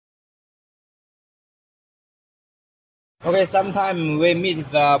Okay, sometime we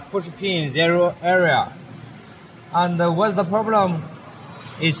meet the push pin 0 area, and what's the problem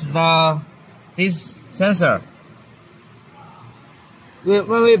is this sensor.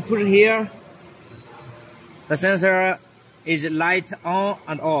 When we put here, the sensor is light on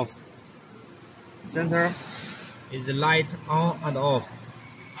and off. Sensor is light on and off.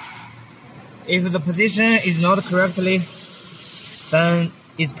 If the position is not correctly, then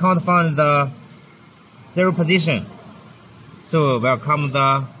it can't find the 0 position. So will come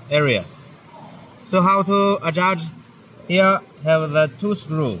the area. So how to adjust? Here have the 2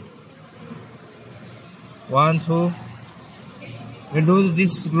 screws. 1, 2. Remove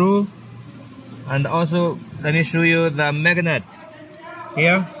this screw, and also let me show you the magnet.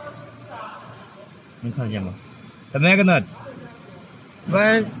 Here, the magnet.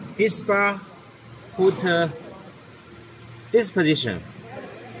 When this bar put this position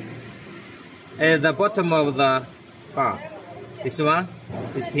at the bottom of the bar. This one,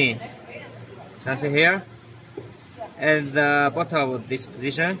 this pin. That's here, at the bottom of this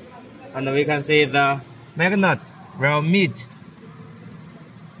position, and we can see the magnet will meet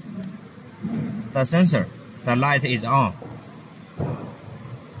the sensor. The light is on,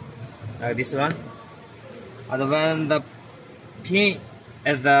 like this one. And when the pin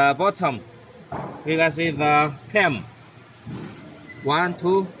at the bottom, we can see the cam. 1,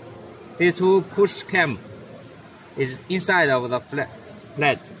 2, these 2 push cam is inside of the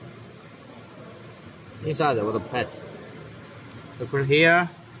plate. Inside of the plate. So put here,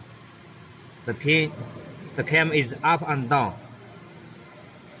 the pin, the cam is up and down.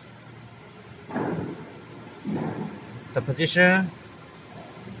 The position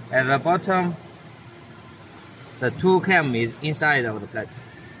at the bottom, the 2 cam is inside of the plate,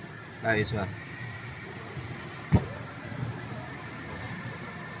 like this one.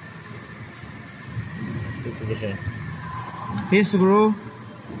 This position. This screw,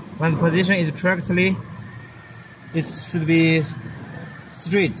 when the position is correctly, it should be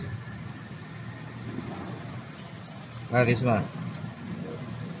straight, like this one.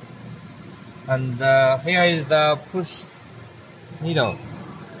 And here is the push needle.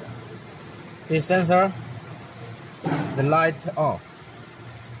 This sensor, the light off.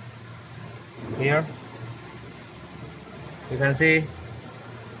 Here you can see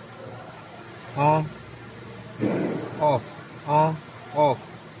on, off, on, off,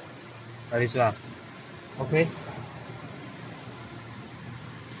 like this one. Okay.